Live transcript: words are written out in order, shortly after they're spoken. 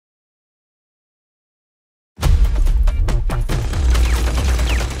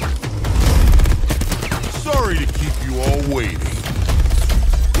waiting.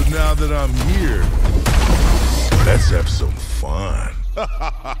 But now that I'm here, let's have some fun.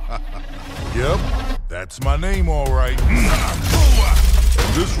 Yep, that's my name, all right.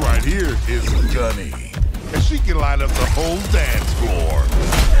 And this right here is Gunny. And she can light up the whole dance floor.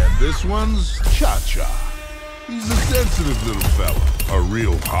 And this one's Cha-Cha. He's a sensitive little fella, a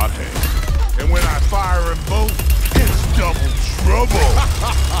real hothead. And when I fire them both, it's double trouble.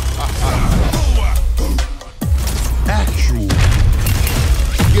 Actual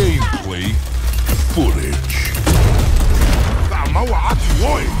gameplay footage.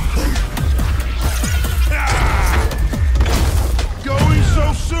 Going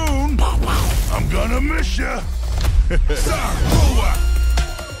so soon, I'm gonna miss ya.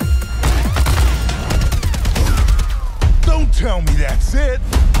 Don't tell me that's it.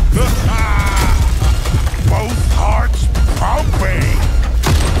 Both hearts pumping.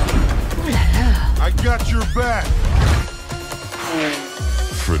 I got your back.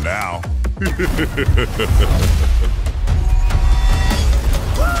 For now.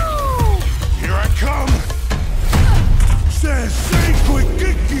 Here I come. Says say quick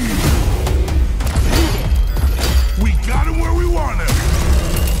Kiki. We got him where we want him.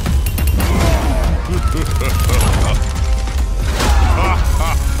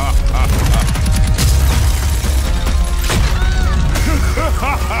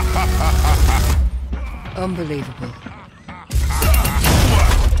 Unbelievable.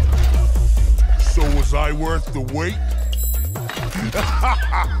 So was I worth the wait?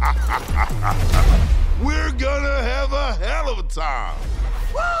 We're gonna have a hell of a time.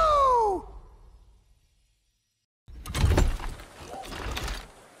 Woo!